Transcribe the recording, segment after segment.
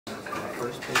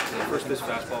The first pitch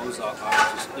fastball was up.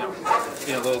 I was just,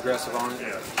 being a little aggressive on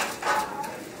it.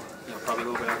 Probably a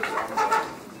little bit out of his arm, but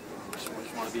just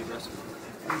want to be aggressive.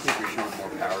 I think you're showing more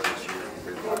power this year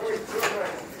compared to last year.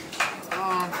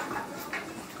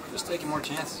 Just taking more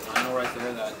chances. I know right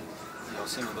there that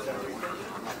single doesn't really work.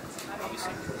 I'm not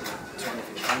obviously swinging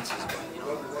for the fences, but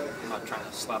I'm not trying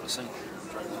to slap a single. I'm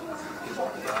trying to get the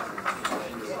ball in the bat, let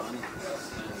him run, and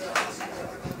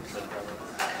try to grab it.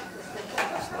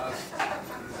 This last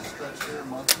stretch there,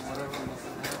 month or whatever,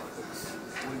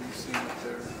 what have you seen up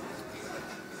there?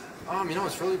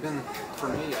 It's really been, for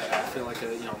me, I feel like,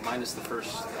 minus the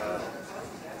first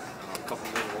couple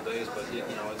miserable days, but,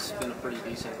 it's been a pretty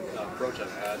decent approach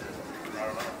I've had.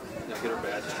 Good or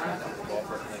bad, just trying to come to the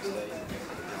ballpark the next day,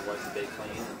 wipe the day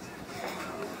clean.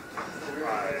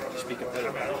 Just be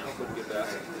competitive, put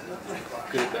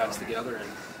good at bats together, and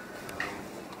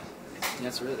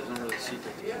that's really, there's no really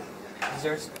secret to it. Is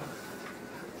there,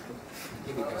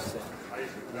 you could just say,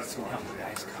 that's going to help the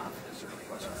guy's confidence.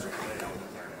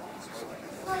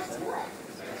 Is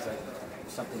that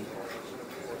something you remember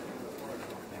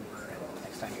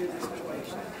next time you're in that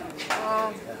situation?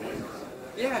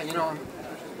 Yeah,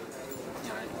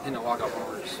 hitting a walkoff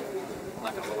homer is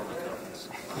not going to lower my confidence.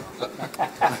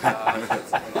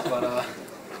 But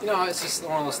it's just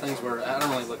one of those things where I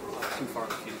don't really look too far in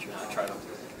the future. I try to,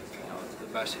 the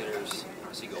best hitters,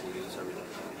 I see goal leaders every day,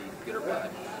 good or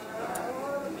bad. I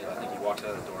think he walks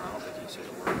out of the door, I don't think he's such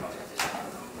a worry about it.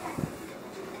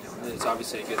 It's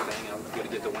obviously a good thing. I'm good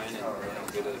to get the win and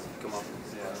good to come up and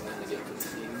win the game for the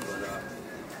team. But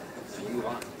you move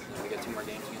on. We got 2 more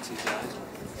games against these guys.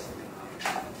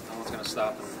 No one's going to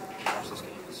stop and watch this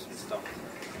game. It's tough.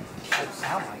 It doesn't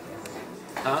sound like it.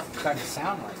 Huh? It doesn't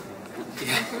sound like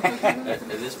At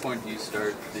this point, do you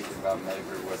start thinking about maybe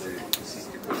whether the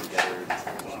season you're putting together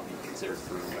should be considered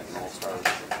for like an all-star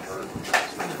or a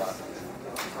spot?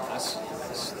 That's the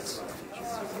future.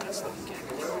 That's stuff you can't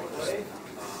control.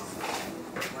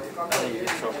 I think you get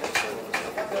in trouble with certain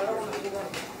stuff.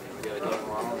 We got a game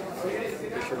tomorrow, we got a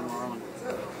picture tomorrow, and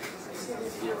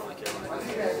you don't really care about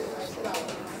it.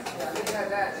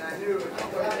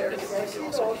 So,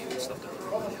 also even stuff doesn't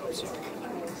really help. So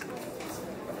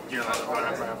you're allowed to run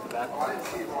up right after that?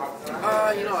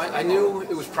 I knew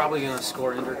it was probably going to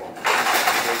score Ender.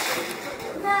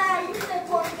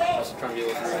 I was trying to be a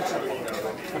little bit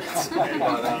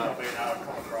but,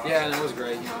 yeah, and it was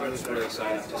great. It was really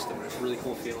exciting. Just a really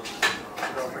cool feeling.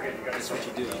 That's what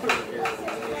you do. You put it here,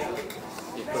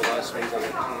 you put a lot of swings on the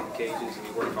cages, and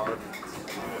you work hard.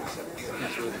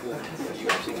 That's really cool. You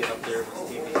actually get up there with the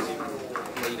team,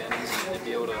 late innings, and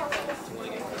be able to win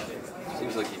a game for the team.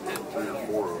 Seems like you've hit 3 or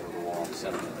 4 over the long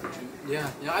 7. Yeah,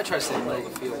 I try to stay in the middle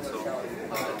of the field, so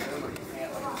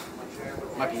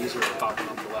it might be easier to pop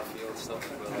up the left field stuff.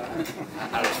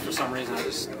 But for some reason, I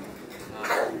just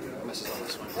messes on the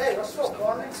swing.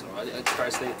 So I try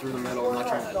to stay through the middle. I'm not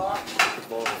trying to put the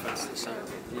ball over the fence to the center,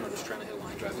 but just trying to hit a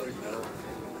line drive through the middle.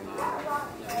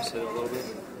 Just hit it a little bit,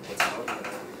 hit out,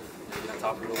 get on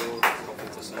top of it a little, hopefully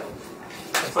it's a center.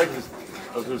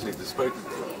 I was going to say, despite the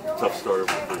tough start of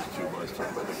the first 2 months,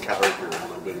 talking about the character a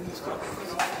little bit in this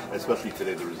conference, especially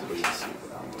today, the resiliency.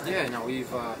 Yeah,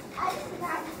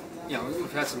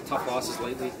 we've had some tough losses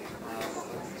lately. I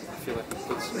feel like we've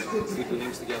put some good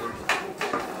games together.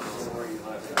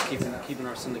 Keeping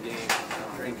us in the game. I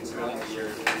think early in the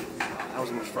year, that was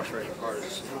the most frustrating part.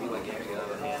 Is we let games get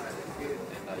out of hand,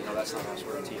 and that's not us.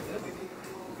 We're a team that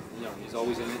he's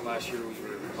always in it. Last year we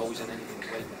were always in it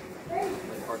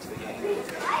late parts of the game.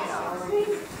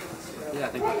 Yeah, I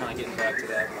think we're kind of getting back to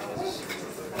that.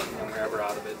 When we're ever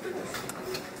out of it.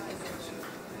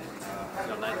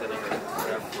 Ninth inning,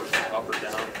 we're up or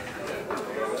down.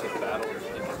 We always hit the battle.